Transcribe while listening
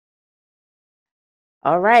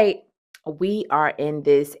All right. We are in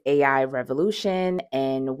this AI revolution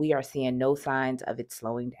and we are seeing no signs of it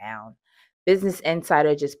slowing down. Business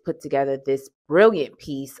Insider just put together this brilliant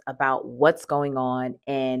piece about what's going on,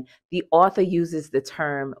 and the author uses the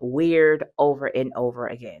term weird over and over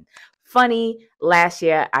again. Funny, last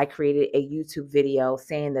year I created a YouTube video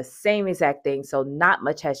saying the same exact thing, so not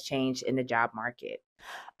much has changed in the job market.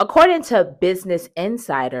 According to Business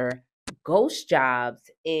Insider, ghost jobs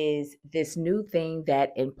is this new thing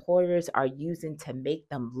that employers are using to make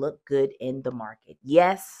them look good in the market.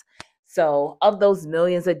 Yes. So, of those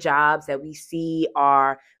millions of jobs that we see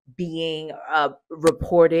are being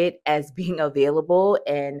reported as being available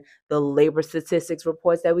and the labor statistics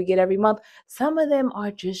reports that we get every month, some of them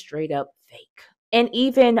are just straight up fake. And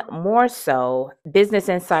even more so, Business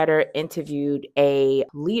Insider interviewed a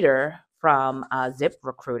leader from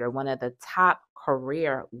ZipRecruiter, one of the top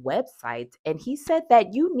career websites, and he said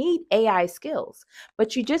that you need AI skills,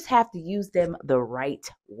 but you just have to use them the right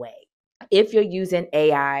way. If you're using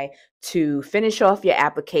AI to finish off your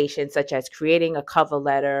application, such as creating a cover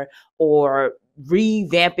letter or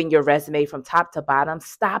revamping your resume from top to bottom,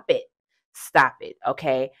 stop it. Stop it.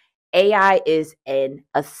 Okay. AI is an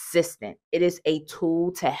assistant. It is a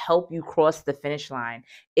tool to help you cross the finish line.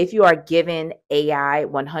 If you are given AI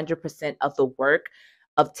 100% of the work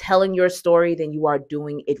of telling your story, then you are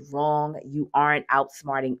doing it wrong. You aren't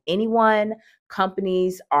outsmarting anyone.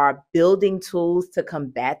 Companies are building tools to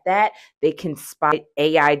combat that. They can spot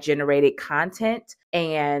AI generated content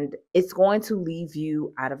and it's going to leave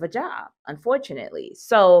you out of a job, unfortunately.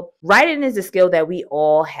 So, writing is a skill that we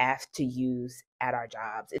all have to use at our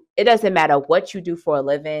jobs. It doesn't matter what you do for a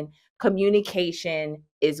living, communication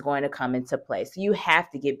is going to come into play. So, you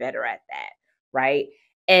have to get better at that, right?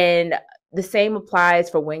 And the same applies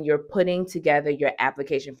for when you're putting together your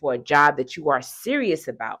application for a job that you are serious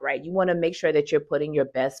about, right? You want to make sure that you're putting your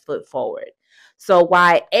best foot forward. So,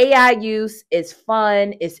 why AI use is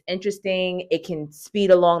fun, it's interesting, it can speed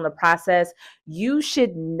along the process, you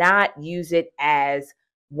should not use it as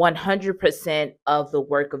 100% of the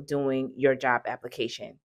work of doing your job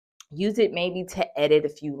application. Use it maybe to edit a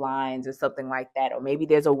few lines or something like that. Or maybe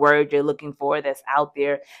there's a word you're looking for that's out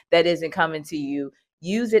there that isn't coming to you.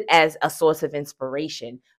 Use it as a source of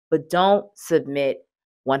inspiration, but don't submit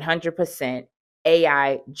 100%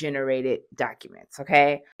 AI generated documents.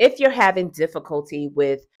 Okay. If you're having difficulty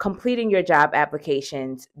with completing your job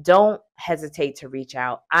applications, don't hesitate to reach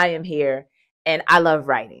out. I am here and I love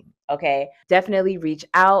writing. Okay. Definitely reach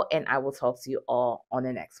out and I will talk to you all on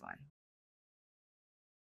the next one.